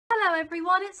Hello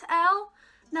everyone, it's Elle.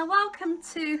 Now welcome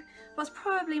to what's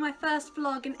probably my first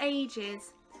vlog in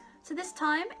ages. So this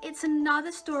time it's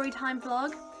another story time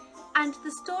vlog, and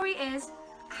the story is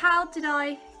how did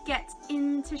I get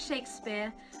into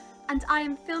Shakespeare, and I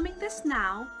am filming this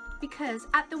now because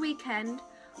at the weekend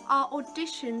are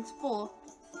auditions for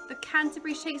the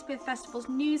Canterbury Shakespeare Festival's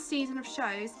new season of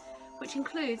shows, which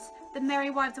includes The Merry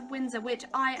Wives of Windsor, which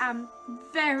I am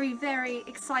very, very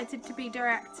excited to be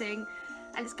directing.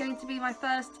 And it's going to be my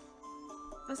first,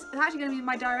 it's actually going to be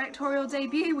my directorial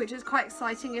debut, which is quite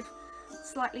exciting if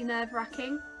slightly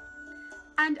nerve-wracking.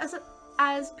 And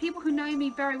as people who know me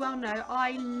very well know,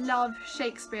 I love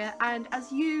Shakespeare, and as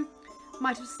you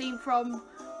might have seen from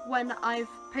when I've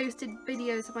posted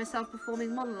videos of myself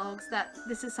performing monologues, that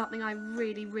this is something I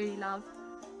really, really love.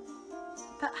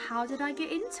 But how did I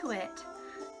get into it?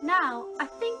 Now, I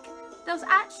think there was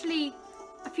actually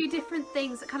a few different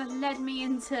things that kind of led me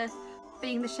into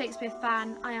being the Shakespeare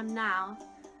fan I am now.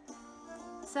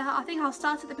 So I think I'll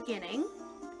start at the beginning.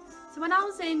 So when I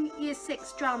was in Year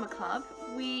 6 Drama Club,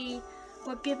 we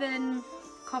were given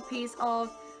copies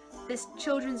of this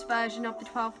children's version of The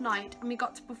Twelfth Night, and we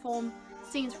got to perform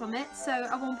scenes from it. So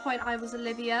at one point I was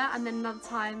Olivia, and then another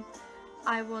time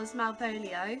I was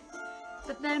Malvolio.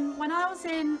 But then when I was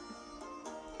in,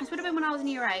 this would have been when I was in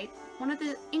Year 8, one of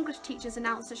the English teachers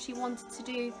announced that she wanted to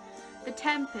do The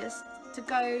Tempest to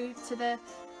go to the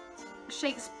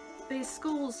Shakespeare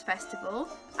Schools Festival,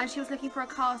 and she was looking for a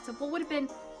cast of what would have been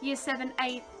Year 7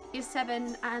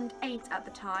 and 8 at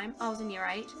the time. I was in Year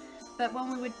 8, but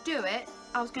when we would do it,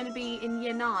 I was going to be in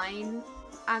Year 9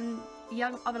 and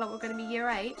young other lot were going to be Year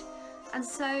 8, and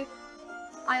so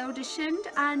I auditioned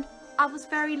and I was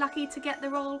very lucky to get the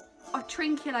role of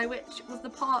Trinculo, which was the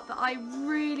part that I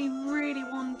really, really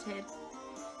wanted.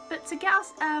 But to get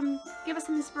us, give us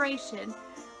some inspiration,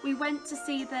 we went to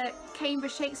see the Canterbury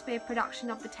Shakespeare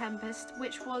production of The Tempest,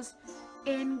 which was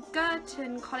in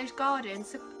Girton College Garden,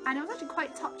 and it was actually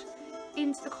quite tucked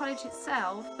into the college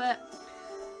itself, but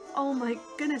oh my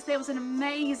goodness, there was an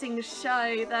amazing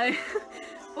show though.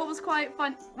 What was quite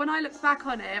fun, when I look back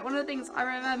on it, one of the things I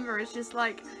remember is just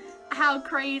like how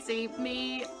crazy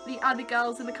me, the other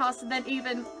girls in the cast, and then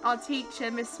even our teacher,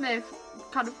 Miss Smith,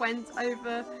 kind of went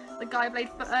over the guy who played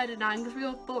Ferdinand, because we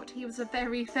all thought he was a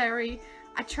very, very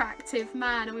attractive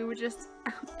man, and we were just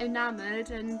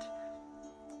enamoured. And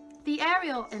the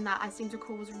Ariel in that, I seem to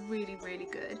recall, was really, really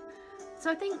good.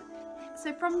 So I think,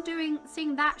 so from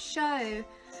seeing that show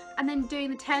and then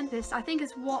doing The Tempest, I think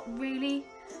is what really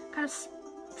kind of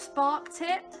sparked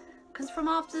it, because from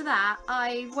after that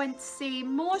I went to see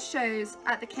more shows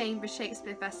at the Canterbury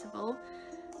Shakespeare Festival,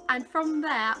 and from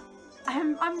there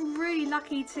I'm really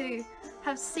lucky to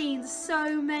have seen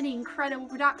so many incredible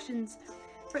productions.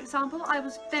 For example, I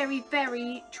was very,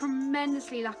 very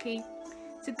tremendously lucky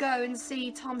to go and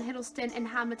see Tom Hiddleston in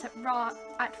Hamlet at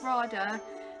RADA,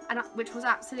 which was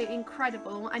absolutely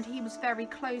incredible, and he was very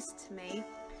close to me.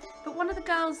 But one of the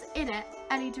girls in it,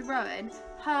 Ellie de Rowan,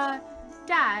 her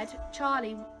dad,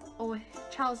 Charlie, or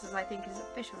Charles as I think his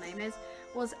official name is,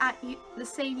 was at the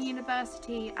same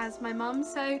university as my mum,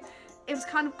 so it was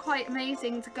kind of quite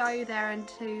amazing to go there and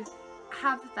to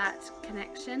have that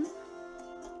connection.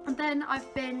 And then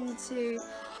I've been to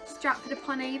Stratford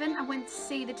upon Avon. I went to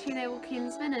see The Two Noble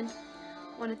Kinsmen, and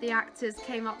one of the actors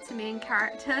came up to me in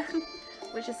character,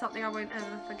 which is something I won't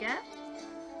ever forget.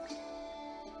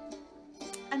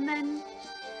 And then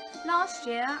last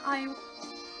year I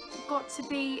got to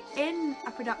be in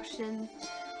a production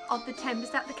of The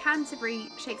Tempest at the Canterbury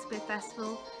Shakespeare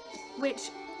Festival,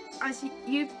 which, as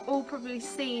you've all probably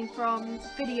seen from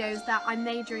videos that I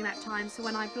made during that time, so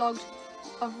when I vlogged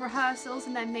of rehearsals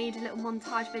and then made a little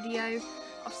montage video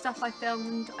of stuff I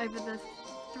filmed over the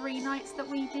 3 nights that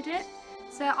we did it.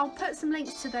 So I'll put some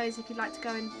links to those if you'd like to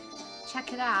go and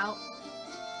check it out.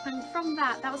 And from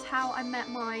that was how I met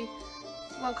my,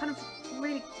 well, kind of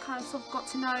sort of got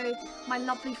to know my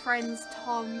lovely friends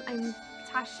Tom and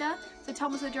Tasha. So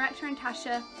Tom was the director and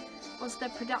Tasha was the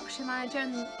production manager,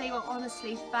 and they were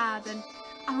honestly fab, and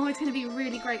I'm always going to be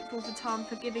really grateful for Tom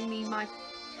for giving me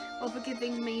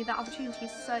that opportunity.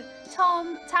 So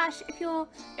Tom, Tash,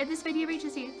 if this video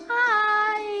reaches you,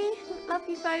 hi! Love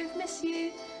you both, miss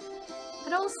you.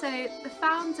 But also the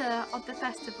founder of the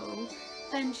festival,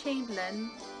 Ben Chamberlain,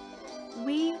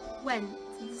 we went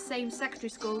to the same secondary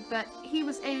school, but he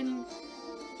was in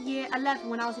Year 11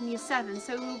 when I was in Year 7,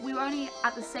 so we were only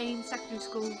at the same secondary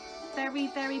school very,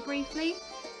 very briefly.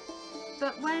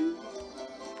 But when,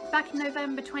 back in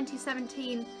November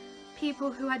 2017,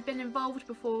 people who had been involved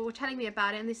before were telling me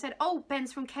about it, and they said, oh,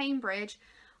 Ben's from Cambridge,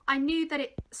 I knew that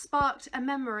it sparked a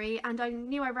memory, and I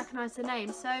knew I recognised the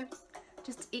name, so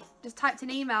just typed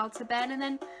an email to Ben, and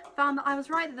then found that I was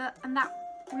right, and that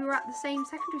we were at the same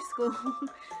secondary school,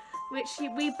 which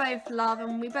we both love,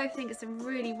 and we both think it's a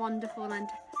really wonderful and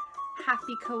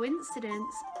happy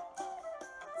coincidence.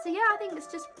 So yeah, I think it's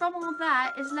just from all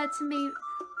that has led to me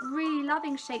really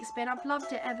loving Shakespeare, and I've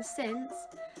loved it ever since.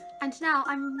 And now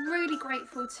I'm really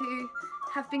grateful to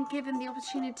have been given the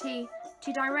opportunity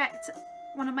to direct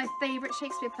one of my favourite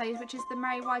Shakespeare plays, which is The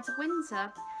Merry Wives of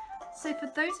Windsor. So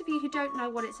for those of you who don't know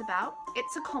what it's about,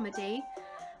 it's a comedy,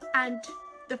 and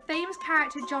the famous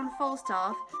character John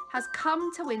Falstaff has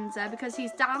come to Windsor because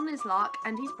he's down on his luck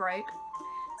and he's broke.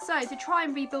 So to try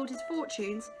and rebuild his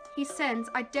fortunes, he sends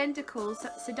identical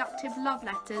seductive love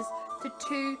letters to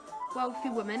two wealthy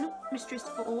women, Mistress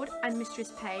Ford and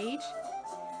Mistress Page.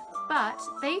 But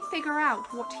they figure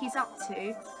out what he's up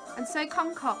to, and so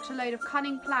concoct a load of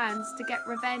cunning plans to get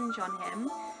revenge on him.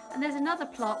 And there's another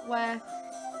plot where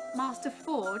Master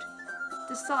Ford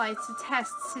decides to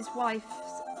test his wife's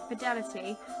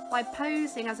fidelity by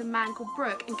posing as a man called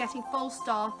Brooke and getting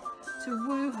Falstaff to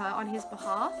woo her on his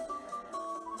behalf.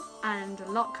 And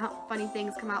a lot of funny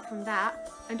things come out from that.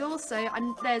 And also,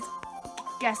 there's,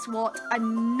 guess what,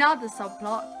 another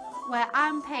subplot where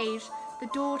Anne Page, the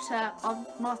daughter of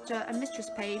Master and Mistress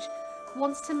Page,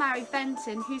 wants to marry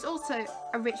Fenton, who's also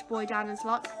a rich boy down his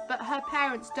luck, but her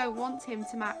parents don't want her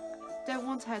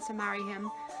to marry him.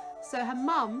 So her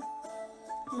mum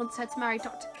wants her to marry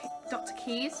Dr.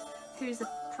 Keyes, who's a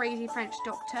crazy French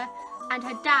doctor, and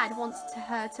her dad wants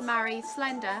her to marry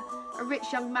Slender, a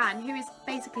rich young man who is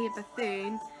basically a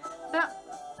buffoon. But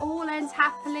all ends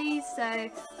happily, so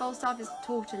Falstaff is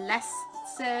taught a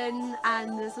lesson,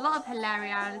 and there's a lot of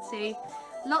hilarity,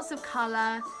 lots of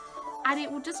colour, and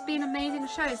it will just be an amazing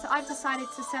show. So I've decided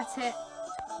to set it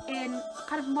in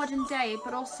kind of modern day,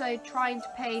 but also trying to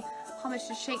pay homage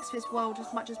to Shakespeare's world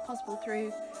as much as possible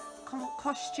through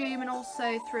costume and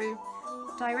also through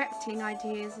directing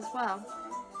ideas as well.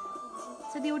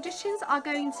 So the auditions are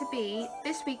going to be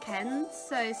this weekend,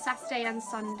 so Saturday and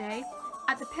Sunday,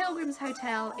 at the Pilgrims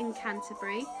Hotel in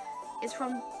Canterbury. It's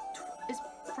from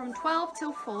 12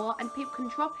 till 4, and people can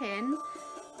drop in.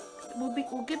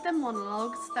 We'll give them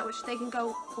monologues which they can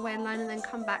go away and learn and then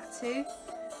come back to.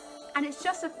 And it's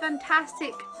just a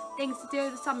fantastic thing to do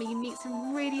over the summer. You meet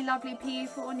some really lovely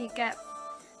people, and you get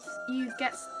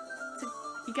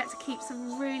to keep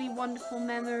some really wonderful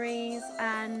memories,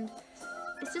 and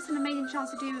it's just an amazing chance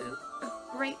to do a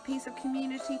great piece of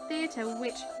community theatre,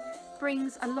 which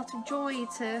brings a lot of joy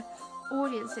to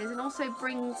audiences and also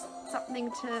brings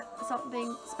something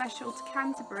special to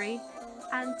Canterbury.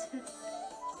 And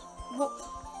what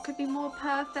could be more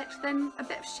perfect than a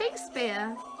bit of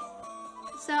Shakespeare?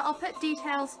 So I'll put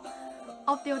details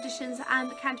of the auditions and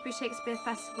the Canterbury Shakespeare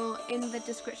Festival in the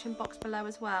description box below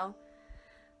as well.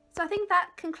 So I think that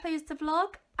concludes the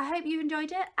vlog. I hope you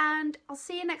enjoyed it, and I'll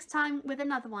see you next time with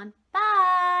another one. Bye!